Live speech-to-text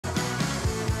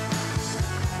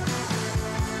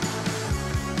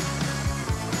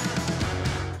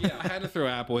Yeah, I had to throw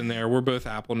Apple in there. We're both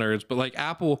Apple nerds, but like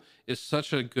Apple is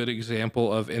such a good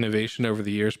example of innovation over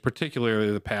the years,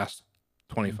 particularly the past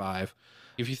 25.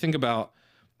 If you think about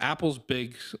Apple's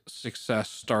big success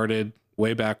started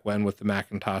way back when with the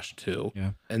Macintosh 2.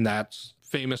 Yeah. And that's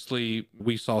famously,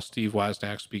 we saw Steve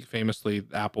Wozniak speak famously.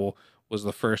 Apple was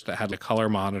the first that had a color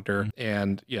monitor.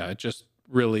 And yeah, it just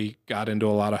really got into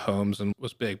a lot of homes and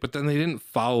was big. But then they didn't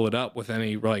follow it up with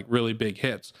any like really big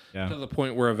hits to the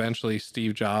point where eventually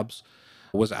Steve Jobs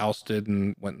was ousted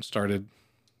and went and started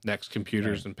Next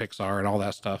Computers and Pixar and all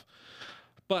that stuff,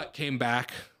 but came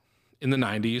back in the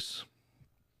 90s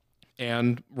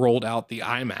and rolled out the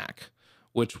iMac,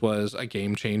 which was a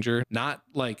game changer. Not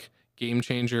like game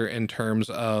changer in terms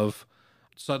of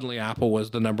suddenly Apple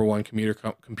was the #1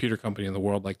 computer company in the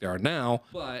world like they are now,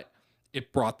 but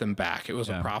it brought them back. It was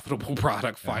a profitable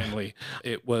product finally.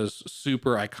 It was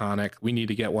super iconic. We need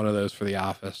to get one of those for the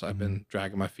office. I've been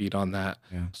dragging my feet on that.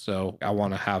 So I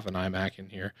want to have an iMac in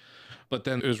here. But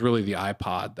then it was really the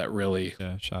iPod that really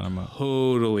shot them up.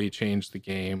 Totally changed the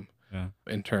game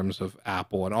in terms of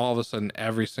Apple. And all of a sudden,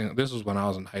 this was when I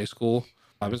was in high school.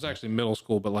 I was actually middle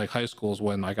school, but like high school is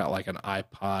when I got like an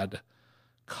iPod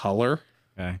Color.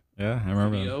 Okay. Yeah, I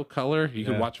remember. Video color. You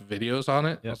could watch videos on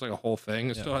it. It was like a whole thing.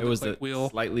 It still had the click wheel.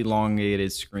 Slightly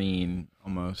elongated screen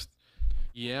almost.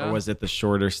 Yeah. Or was it the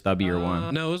shorter, stubbier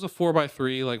one? No, it was a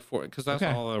 4x3, like because that's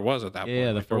all there was at that point.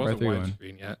 Yeah, the like, 4x3 there wasn't one.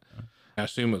 widescreen yet. I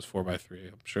assume it was 4x3.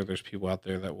 I'm sure there's people out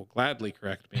there that will gladly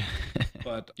correct me.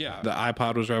 But yeah, the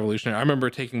iPod was revolutionary. I remember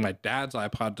taking my dad's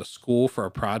iPod to school for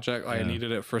a project. I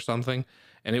needed it for something.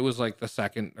 And it was like the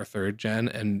 2nd or 3rd gen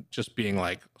and just being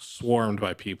like swarmed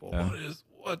by people.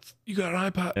 You got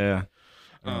an iPod? Yeah.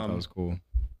 That was cool.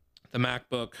 The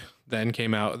MacBook then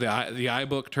came out. The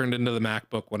iBook turned into the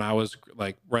MacBook when I was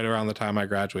like right around the time I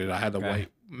graduated. I had the white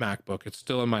MacBook. It's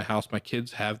still in my house. My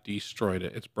kids have destroyed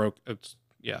it. It's broke.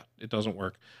 It doesn't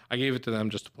work. I gave it to them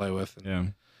just to play with.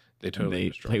 And they totally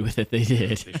destroyed played with it. They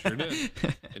did. They sure did.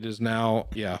 It is now,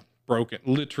 broken,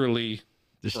 literally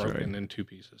Destroyed. broken in 2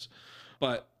 pieces.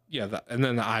 But yeah, and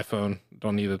then the iPhone,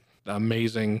 don't need it. The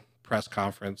amazing press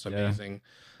conference, amazing.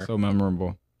 So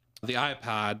memorable. The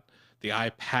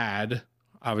iPad,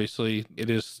 obviously,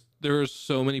 there's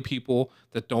so many people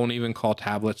that don't even call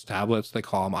tablets. They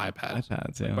call them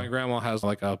iPads. Like my grandma has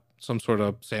like some sort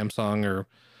of Samsung or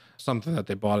something that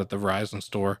they bought at the Verizon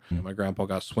store. My grandpa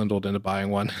got swindled into buying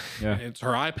one. It's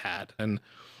her iPad. And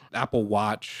Apple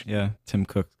Watch. Yeah, Tim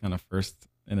Cook's kind of first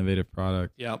innovative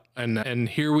product. Yep. And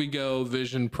here we go,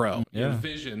 Vision Pro. Yeah.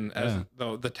 Vision, as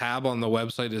the tab on the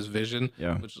website is Vision,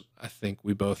 which I think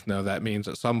we both know that means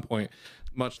at some point,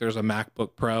 there's a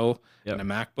MacBook Pro and a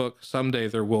MacBook. Someday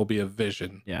there will be a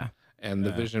Vision. Yeah. And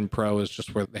the Vision Pro is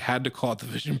just where they had to call it the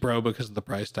Vision Pro because of the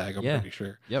price tag, I'm pretty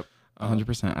sure. Yep.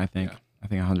 100%, I think. I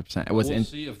think 100%. We'll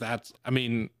see if that's,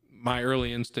 my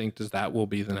early instinct is that will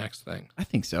be the next thing. I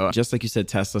think so. Just like you said,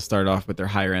 Tesla started off with their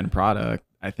higher end product.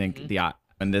 I think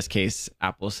in this case,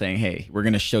 Apple's saying, hey, we're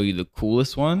going to show you the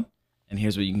coolest one. And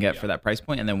here's what you can get for that price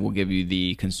point. And then we'll give you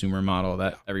the consumer model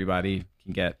that everybody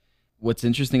can get. What's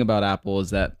interesting about Apple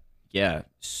is that,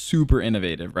 super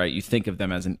innovative, right? You think of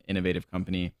them as an innovative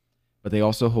company, but they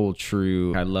also hold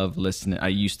true. I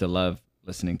used to love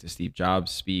listening to Steve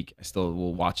Jobs speak. I still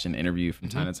will watch an interview from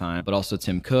time to time, but also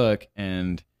Tim Cook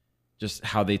and just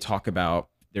how they talk about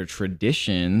their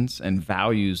traditions and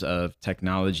values of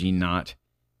technology not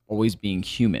always being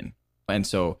human. And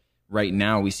so right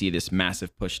now we see this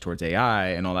massive push towards AI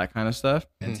and all that kind of stuff.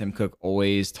 And Tim Cook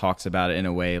always talks about it in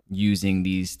a way using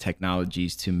these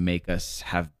technologies to make us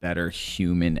have better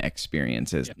human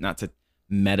experiences, not to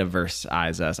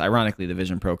metaverse-ize us. Ironically, the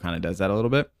Vision Pro kind of does that a little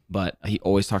bit, but he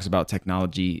always talks about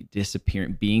technology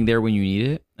disappearing, being there when you need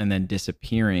it, and then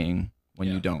disappearing when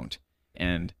you don't.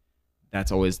 And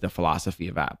that's always the philosophy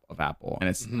of Apple. And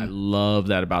it's I love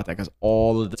that about that, because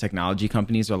all of the technology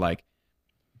companies are like,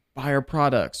 buy our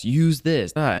products, use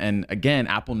this, that. And again,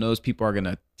 Apple knows people are going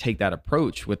to take that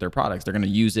approach with their products. They're going to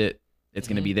use it. It's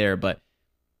going to be there. But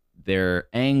their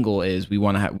angle is we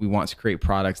want to create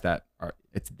products that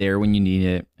it's there when you need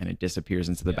it and it disappears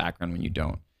into the background when you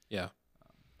don't. Yeah.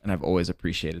 And I've always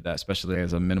appreciated that, especially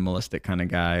as a minimalistic kind of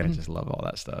guy. I just love all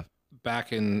that stuff.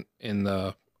 Back in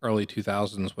the early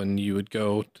 2000s, when you would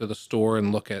go to the store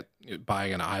and look at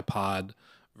buying an iPod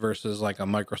versus like a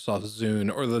Microsoft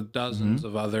Zune or the dozens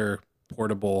of other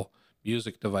portable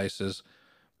music devices,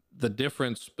 the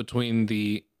difference between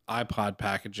the iPod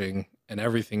packaging and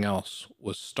everything else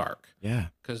was stark. Yeah.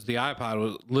 Because the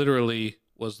iPod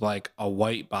was like a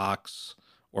white box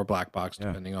or black box,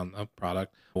 depending on the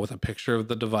product, with a picture of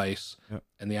the device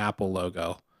and the Apple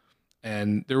logo.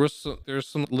 And there's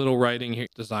some little writing here,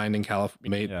 designed in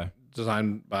California, Yeah.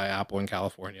 designed by Apple in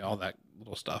California, all that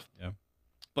little stuff. Yeah.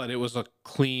 But it was a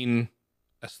clean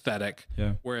aesthetic.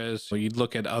 Yeah. Whereas you'd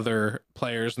look at other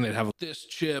players and they'd have this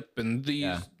chip and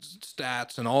these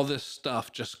stats and all this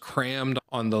stuff just crammed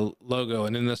on the logo.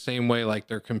 And in the same way, like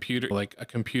their computer, like a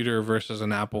computer versus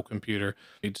an Apple computer,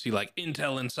 you'd see like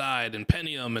Intel inside and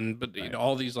Pentium and you know,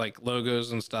 all these like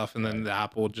logos and stuff. And then the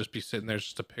Apple would just be sitting there,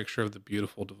 just a picture of the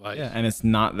beautiful device. Yeah. And it's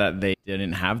not that they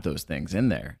didn't have those things in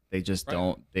there. They just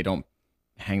they don't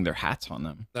hang their hats on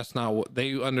them. That's not what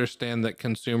they understand, that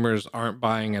consumers aren't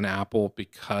buying an Apple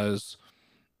because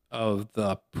of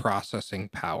the processing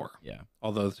power. Yeah.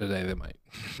 Although today they might.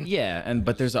 Yeah.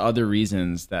 But there's other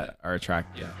reasons that are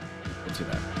attractive to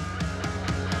that.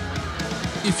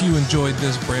 If you enjoyed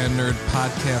this Brand Nerd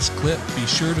podcast clip, be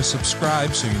sure to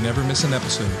subscribe so you never miss an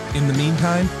episode. In the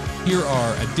meantime, here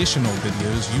are additional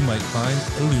videos you might find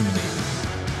illuminating.